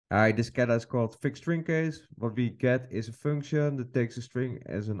This scatter is called fixed string case. What we get is a function that takes a string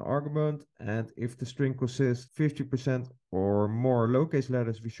as an argument, and if the string consists 50% or more lowercase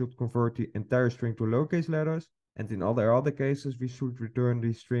letters, we should convert the entire string to lowercase letters. And in all the other cases, we should return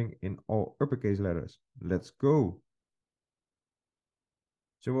the string in all uppercase letters. Let's go.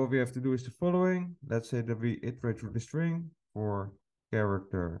 So what we have to do is the following. Let's say that we iterate through the string for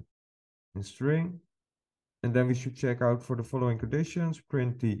character and string. And then we should check out for the following conditions,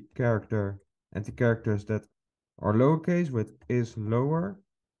 print the character and the characters that are lowercase with is lower,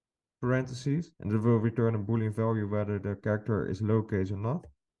 parentheses, and it will return a Boolean value whether the character is lowercase or not.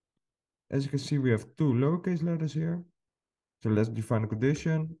 As you can see, we have two lowercase letters here. So let's define a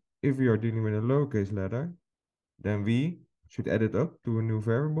condition. If we are dealing with a lowercase letter, then we should add it up to a new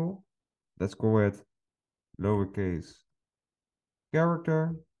variable. Let's call it lowercase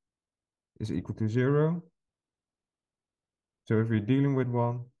character is equal to 0. So if we're dealing with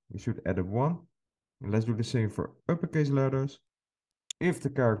 1, we should add a 1. And let's do the same for uppercase letters. If the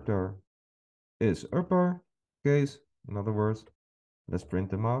character is uppercase, in other words, let's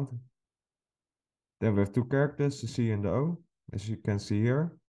print them out. Then we have two characters, the C and the O, as you can see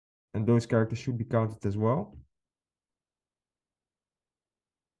here. And those characters should be counted as well.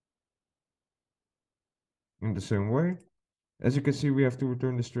 In the same way. As you can see, we have to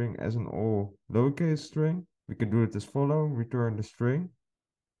return the string as an all lowercase string. We can do it as follow, return the string.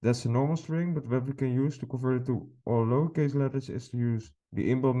 That's a normal string, but what we can use to convert it to all lowercase letters is to use the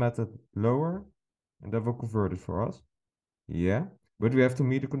inbuilt method lower, and that will convert it for us. Yeah, but we have to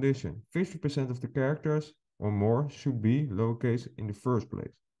meet a condition. 50% of the characters or more should be lowercase in the first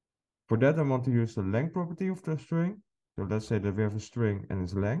place. For that, I want to use the length property of the string. So let's say that we have a string and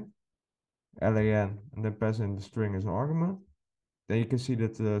its length, len, and then pass in the string as an argument. Then you can see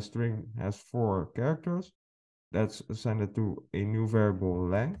that the string has 4 characters. Let's assign it to a new variable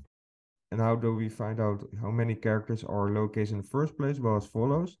length. And how do we find out how many characters are lowercase in the first place? Well, as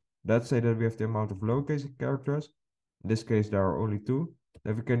follows. Let's say that we have the amount of lowercase characters. In this case, there are only 2.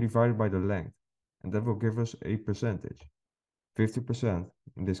 Then we can divide it by the length. And that will give us a percentage. 50%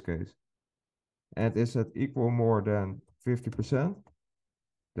 in this case. And is that equal or more than 50%?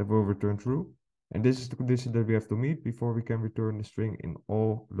 That will return true. And this is the condition that we have to meet before we can return the string in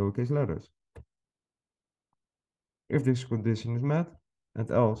all lowercase letters. If this condition is met, and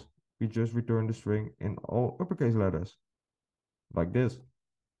else, we just return the string in all uppercase letters. Like this.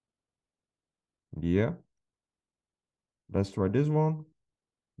 Yeah. Let's try this one.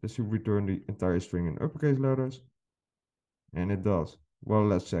 This should return the entire string in uppercase letters. And it does. Well,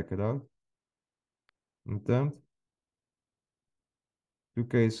 let's check it out. Attempt. 2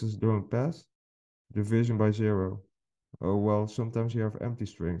 cases don't pass. Division by 0. Oh well, sometimes you have empty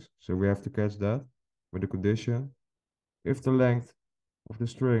strings, so we have to catch that with the condition. If the length of the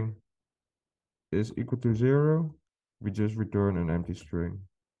string is equal to 0, we just return an empty string.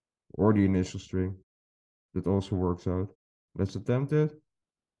 Or the initial string. That also works out. Let's attempt it.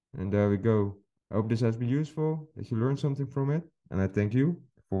 And there we go. I hope this has been useful, that you learned something from it. And I thank you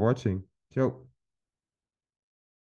for watching. Ciao.